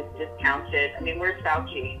decades is discounted. I mean, where's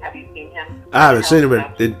Fauci? Have you seen him? I haven't seen him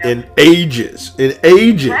in ages.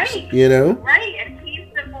 Right. Right, and he's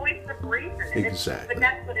the voice of reason. Exactly. But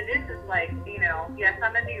that's what it is. It's like, yes,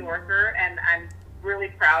 I'm a New Yorker, and I'm really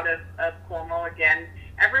proud of Cuomo again.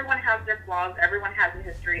 Everyone has their flaws. Everyone has a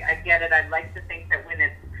history. I get it. I'd like to think that when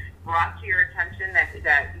it's brought to your attention that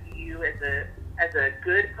you as a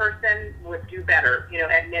good person would do better,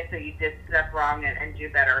 admit that you did stuff wrong and do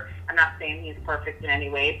better. I'm not saying he's perfect in any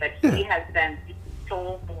way, but he has been the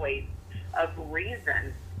sole voice of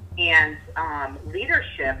reason and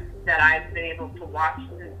leadership that I've been able to watch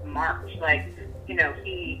since March. Like,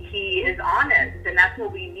 he is honest, and that's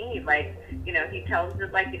what we need. Like, he tells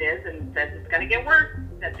it like it is and says it's going to get worse,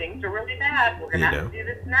 that things are really bad, we're going to have to do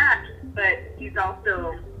this and that. But he's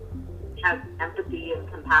also has empathy and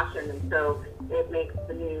compassion, and so it makes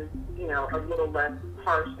the news, a little less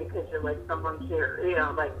harsh because you're like, someone cares,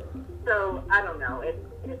 so I don't know.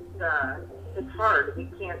 It's hard. We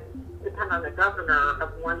can't depend on the governor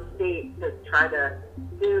of one state to try to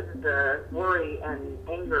soothe the worry and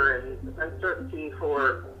anger and uncertainty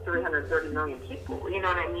for 330 million people. You know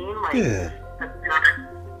what I mean?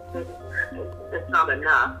 It's not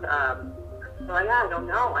enough. So I don't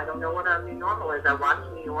know. I don't know what our new normal is. I watch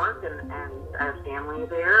New York, and I have family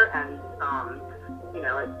there, and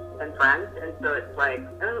and friends, and so it's like,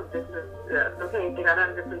 oh, this is okay. They got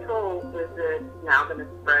under control. Is it now going to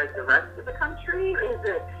spread the rest of the country? Is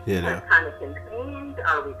it kind of contained?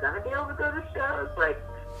 Are we going to be able to go to shows? Like,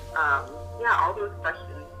 all those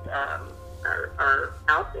questions are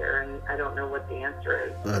out there, and I don't know what the answer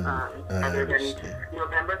is. Other than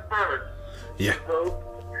November 3rd. Yeah. Vote.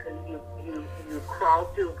 You crawl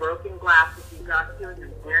through broken glass if you got to, and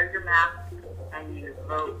you wear your mask, and you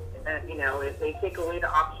vote. If they take away the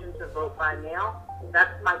option to vote by mail,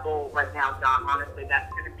 that's my goal right now, John. Honestly,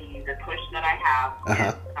 that's going to be the push that I have.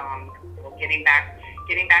 Getting back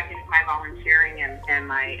into my volunteering and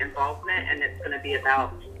my involvement, and it's going to be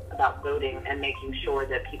about voting and making sure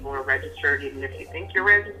that people are registered, even if you think you're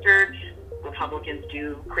registered. Republicans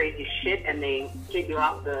do crazy shit, and they take you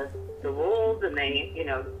off the rules, and they,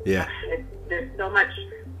 there's so much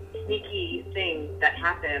sneaky things that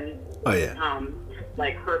happen. Oh yeah.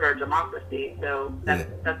 Like hurt our democracy. So that's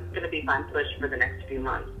going to be fun push for the next few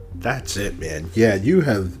months. That's it, man. Yeah, you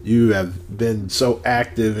have been so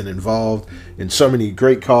active and involved in so many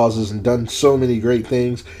great causes and done so many great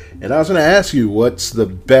things. And I was going to ask you, what's the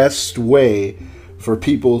best way for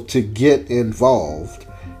people to get involved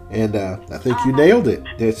And I think you nailed it.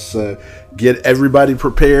 It's get everybody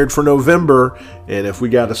prepared for November, and if we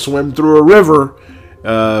got to swim through a river,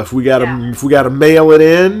 if we got to mail it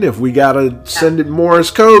in, if we got to send it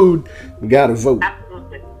Morse code, we got to vote.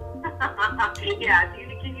 Absolutely. Yeah.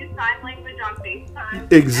 Can you sign language on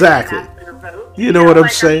FaceTime? Exactly. And ask for your vote? You know what I'm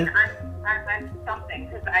saying? I'm something,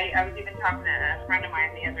 because I was even talking to a friend of mine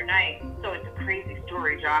the other night. So it's a crazy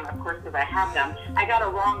story, John. Of course, because I have them. I got a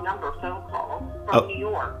wrong number phone call from New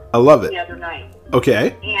York. I love it. The other night.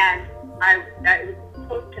 Okay. And I was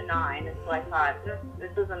close to 9, and so I thought,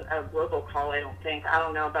 this isn't a robocall, I don't think. I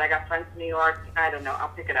don't know, but I got friends in New York. I don't know. I'll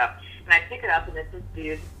pick it up. And I pick it up, and it's this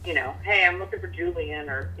dude, hey, I'm looking for Julian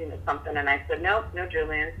or, something. And I said, nope, no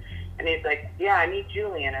Julian. And he's like, yeah, I need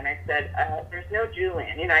Julian. And I said, there's no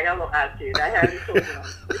Julian. I got a little attitude. I haven't told you.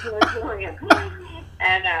 There's no Julian.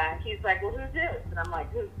 And he's like, well, who's this? And I'm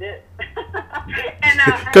like, who's this?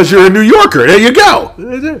 Because you're a New Yorker. There you go.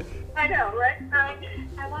 I know, right? So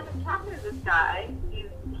I wanted to talk to this guy.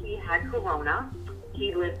 He had corona.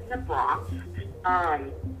 He lives in the Bronx.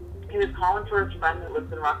 He was calling for his friend that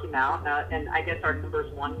lives in Rocky Mount, and I guess our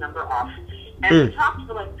number's one number off. And we talked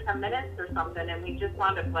for like 10 minutes or something, and we just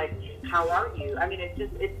wound up like, how are you? I mean, it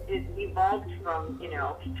evolved from,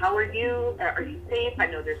 how are you? Are you safe? I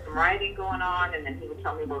know there's some rioting going on, and then he would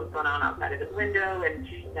tell me what was going on outside of his window, and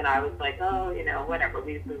then I was like, oh, whatever.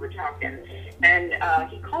 We were talking, and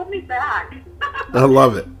he called me back. I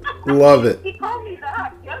love it. Love it. He called me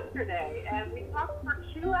back yesterday, and we talked for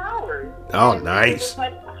 2 hours. Oh, nice.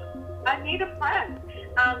 I need a friend.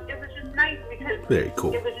 It was just nice because very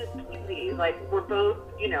cool. It was just easy. Like, we're both,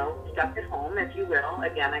 stuck at home, if you will.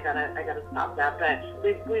 Again, I gotta stop that.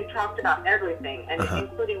 But we've talked about everything, and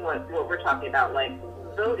including what we're talking about, like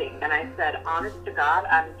voting. And I said, honest to God,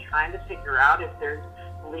 I'm trying to figure out if there's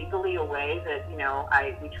legally a way that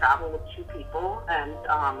we travel with 2 people,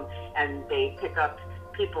 and they pick up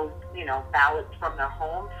people's, ballots from their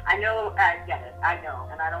home. I know, I get it, I know,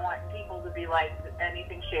 and I don't want people to be like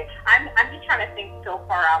anything shady. I'm just trying to think so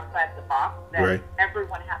far outside the box that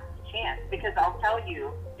everyone has a chance, because I'll tell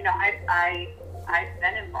you, I've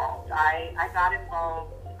been involved. I got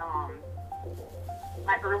involved,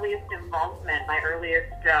 my earliest involvement, my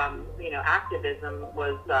earliest, activism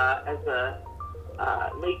was as a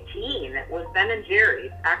late teen. It was Ben and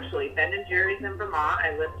Jerry's. Actually, Ben and Jerry's in Vermont.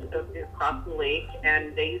 I lived across the lake,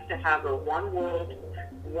 and they used to have a One World,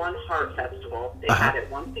 One Heart festival. They had it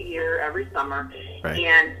once a year, every summer,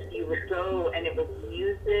 and you would go, and it was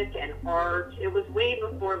music and art. It was way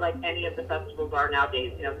before like any of the festivals are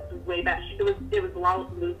nowadays. This was way back. It was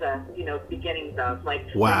Lollapalooza. Beginnings of like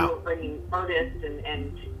they were bringing artists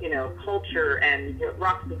and culture and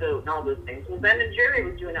rock the vote and all those things. Well, Ben and Jerry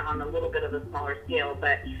was doing it on a little bit of a smaller scale,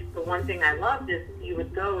 but the one thing I loved is you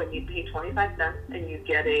would go and you'd pay 25 cents and you'd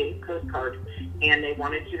get a postcard, and they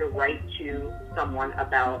wanted you to write to someone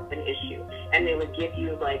about an issue, and they would give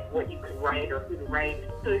you like what you could write or who to write,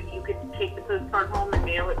 so you could take the postcard home and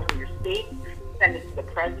mail it from your state, send it to the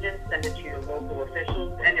president, send it to your local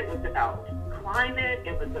officials, and it was about climate,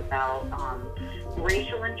 it was about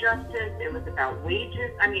racial injustice, it was about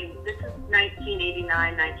wages. I mean, this is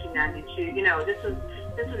 1989, 1992.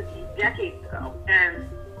 This was decades ago, and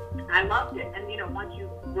I loved it. And once you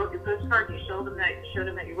wrote your postcard, you showed them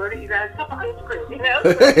that you wrote it. You got a cup of ice cream.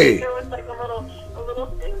 So there was like a little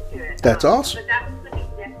thing to it. That's awesome. But that was the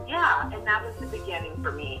beginning. Yeah, and that was the beginning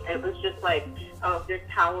for me. It was just like, oh, there's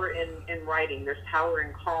power in writing, there's power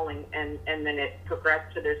in calling, and then it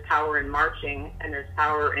progressed to there's power in marching, and there's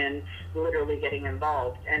power in literally getting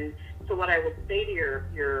involved. And so what I would say to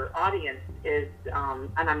your audience is,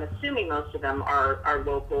 and I'm assuming most of them are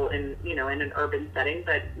local in an urban setting,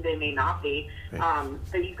 but they may not be.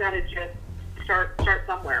 But you've got to just start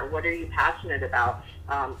somewhere. What are you passionate about?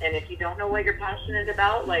 And if you don't know what you're passionate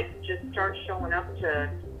about, like, just start showing up to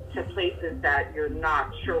places that you're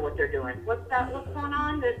not sure what they're doing. What's going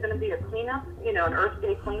on? There's going to be a cleanup, an Earth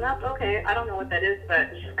Day cleanup. Okay, I don't know what that is, but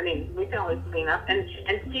I mean, we can always clean up and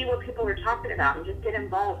see what people are talking about and just get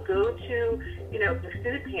involved. Go to, the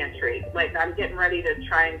food pantry. Like, I'm getting ready to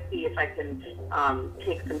try and see if I can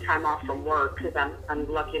take some time off from work, because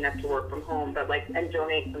I'm lucky enough to work from home, but and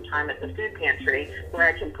donate some time at the food pantry where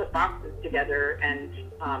I can put boxes together, and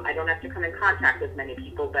I don't have to come in contact with many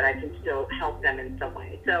people, but I can still help them in some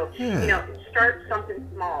way. So, start something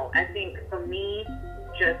small. I think for me,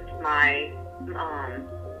 just my,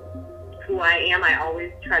 who I am, I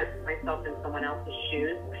always try to put myself in someone else's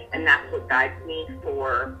shoes, and that's what guides me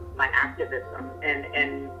for my activism. And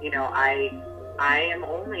I am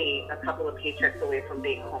only a couple of paychecks away from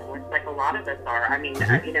being homeless, like a lot of us are. I mean,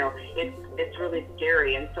 it's really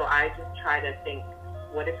scary, and so I just try to think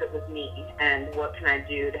what if it was me, and what can I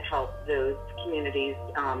do to help those communities,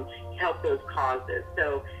 help those causes.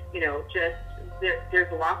 So, just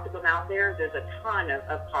there's lots of them out there. There's a ton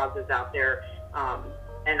of causes out there,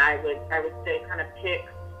 and I would say kind of pick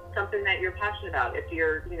something that you're passionate about. If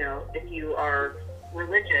you are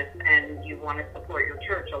religious and you want to support your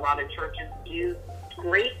church, a lot of churches do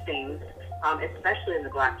great things, especially in the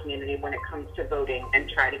Black community, when it comes to voting and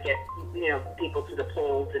try to get people to the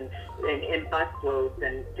polls and in bus loads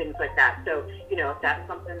and things like that. So if that's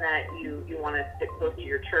something that you want to stick close to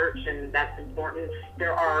your church and that's important,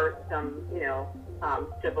 there are some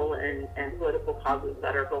civil and political causes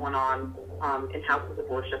that are going on in houses of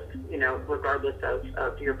worship, regardless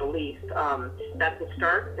of your beliefs. That's a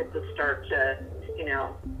start. It's a start to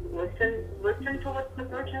listen to what the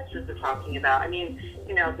protesters are talking about. I mean,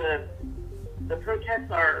 the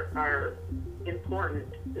protests are important.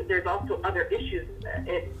 There's also other issues.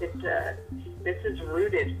 This is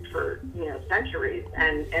rooted for centuries,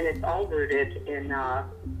 and it's all rooted in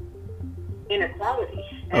inequality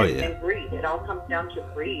and greed. It all comes down to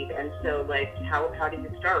greed. And so, how do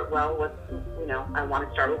you start? Well, I want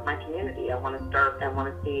to start with my community. I want to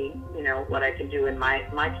see what I can do in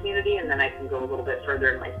my community, and then I can go a little bit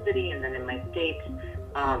further in my city, and then in my state.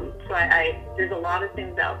 So there's a lot of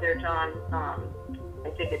things out there, John. I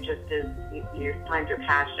think it just is you find your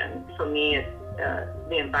passion. For me, it's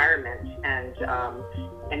the environment, and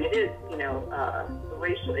it is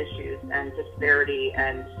racial issues and disparity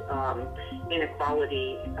and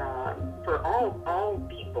inequality for all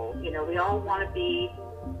people. We all want to be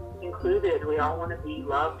included. We all want to be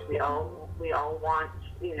loved. We all want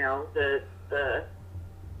the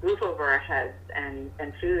roof over our heads and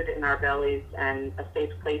food in our bellies and a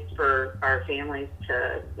safe place for our families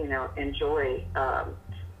to enjoy.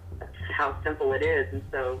 How simple it is. And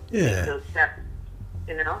so take those steps.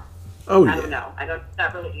 Oh, I don't know. I don't.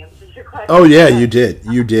 That really answers your question. Oh yeah, you did.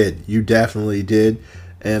 You definitely did.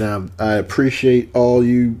 And I appreciate all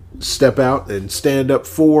you step out and stand up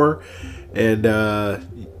for. And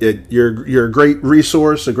you're a great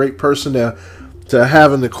resource, a great person to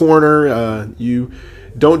have in the corner. You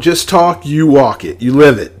don't just talk, you walk it, you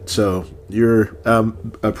live it. So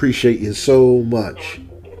appreciate you so much.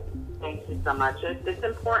 Thank you so much. It's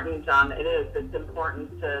important, John. It is. It's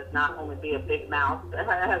important to not only be a big mouth, as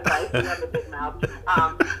I do have a big mouth.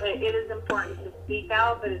 It is important to speak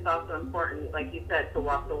out, but it's also important, like you said, to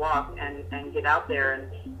walk the walk and get out there.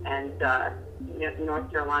 And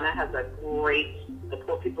North Carolina has a great. The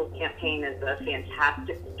Poor People's Campaign is a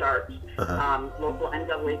fantastic start. Local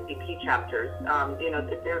NAACP chapters,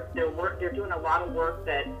 they're doing a lot of work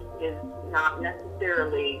that is not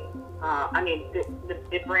necessarily.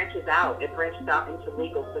 It branches out. It branches out into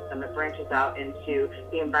legal system. It branches out into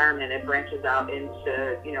the environment. It branches out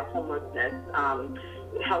into homelessness,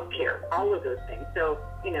 healthcare, all of those things. So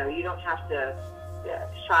you don't have to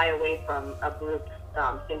shy away from a group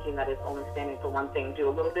thinking that it's only standing for one thing. Do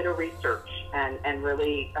a little bit of research and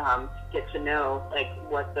really get to know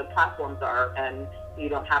what the platforms are. And you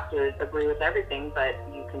don't have to agree with everything, but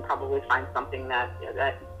you can probably find something that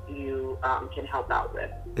you can help out with.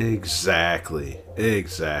 Exactly.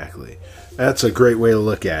 That's a great way to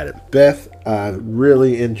look at it. Beth, I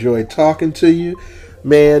really enjoyed talking to you.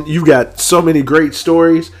 Man, you've got so many great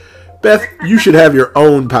stories. Beth, you should have your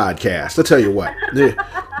own podcast. I'll tell you what.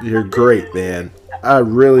 You're great, man. I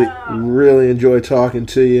really enjoy talking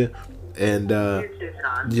to you. And You too,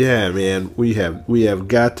 John. yeah, man, we have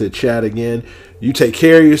got to chat again. You take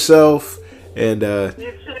care of yourself. And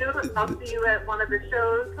you too. I'll see you at one of the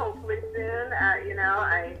shows hopefully soon.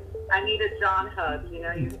 I need a John hug.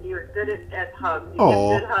 You're good at hugs. You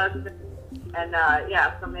get good hugs. And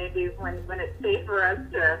so maybe when it's safe for us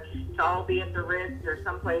to all be at the Ritz or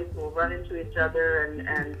someplace, we'll run into each other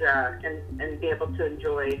and be able to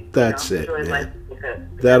enjoy. Enjoy life a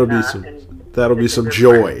bit. That'll be some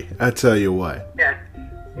joy. I tell you what. Yeah.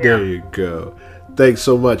 There you go. Thanks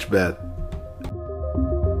so much, Beth.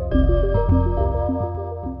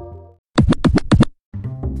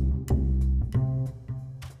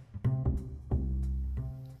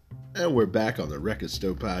 And we're back on the Record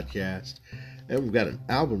Store podcast, and we've got an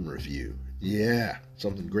album review. Yeah,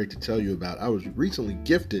 something great to tell you about. I was recently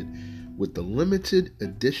gifted with the limited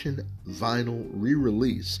edition vinyl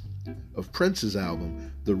re-release of Prince's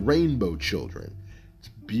album, The Rainbow Children. It's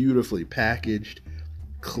beautifully packaged,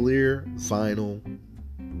 clear vinyl,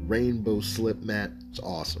 rainbow slip mat. It's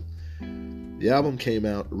awesome. The album came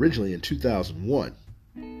out originally in 2001,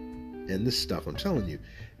 and this stuff, I'm telling you,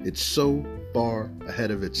 it's so far ahead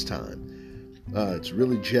of its time. It's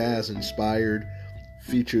really jazz-inspired,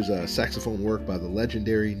 features saxophone work by the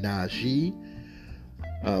legendary Najee.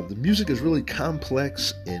 The music is really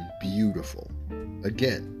complex and beautiful.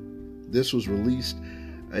 Again, this was released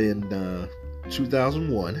in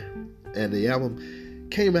 2001, and the album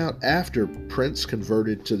came out after Prince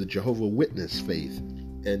converted to the Jehovah's Witness faith.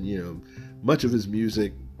 And, much of his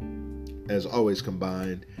music has always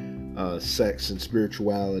combined sex and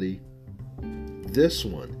spirituality. This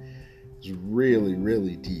one is really,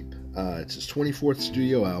 really deep. It's his 24th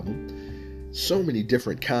studio album. So many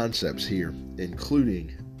different concepts here,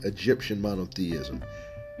 including Egyptian monotheism.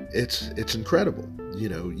 It's incredible.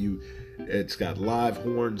 It's got live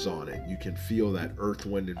horns on it. You can feel that earth,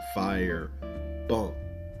 wind, and fire, funk,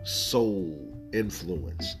 soul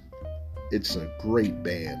influence. It's a great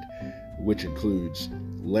band, which includes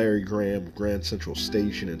Larry Graham, Grand Central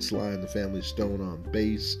Station, and Sly and the Family Stone on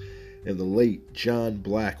bass, and the late John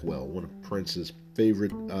Blackwell, one of Prince's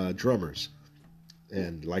favorite drummers.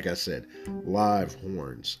 And like I said, live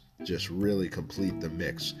horns just really complete the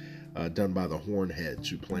mix, done by the Hornheads,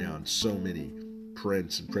 who play on so many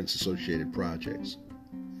Prince and Prince-associated projects.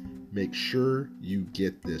 Make sure you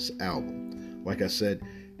get this album. Like I said,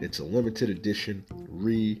 it's a limited edition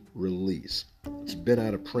re-release. It's been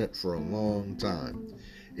out of print for a long time.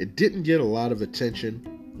 It didn't get a lot of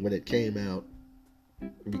attention when it came out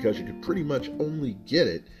because you could pretty much only get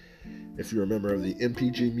it if you're a member of the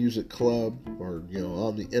MPG Music Club or,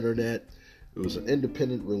 on the internet. It was an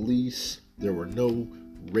independent release. There were no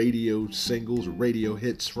radio singles or radio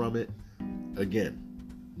hits from it. Again,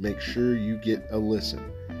 make sure you get a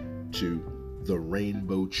listen to The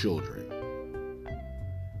Rainbow Children.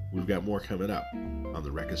 We've got more coming up on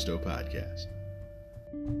the Wreck Stowe Podcast.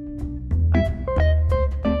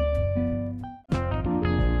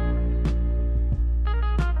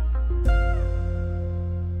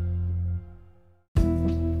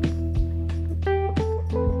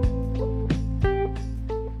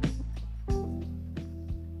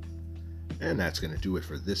 And that's going to do it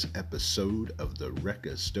for this episode of the Wreck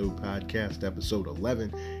Stowe Podcast. Episode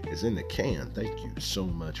 11 is in the can. Thank you so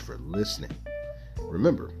much for listening.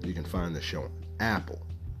 Remember, you can find the show on Apple,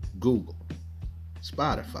 Google,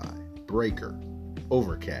 Spotify, Breaker,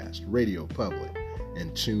 Overcast, Radio Public,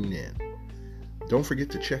 and TuneIn. Don't forget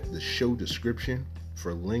to check the show description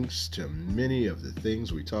for links to many of the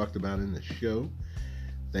things we talked about in the show.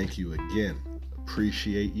 Thank you again.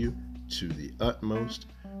 Appreciate you to the utmost.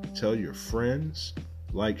 Tell your friends,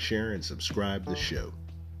 like, share, and subscribe the show.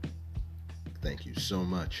 Thank you so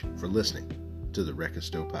much for listening to the Wreck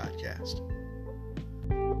Stowe Podcast.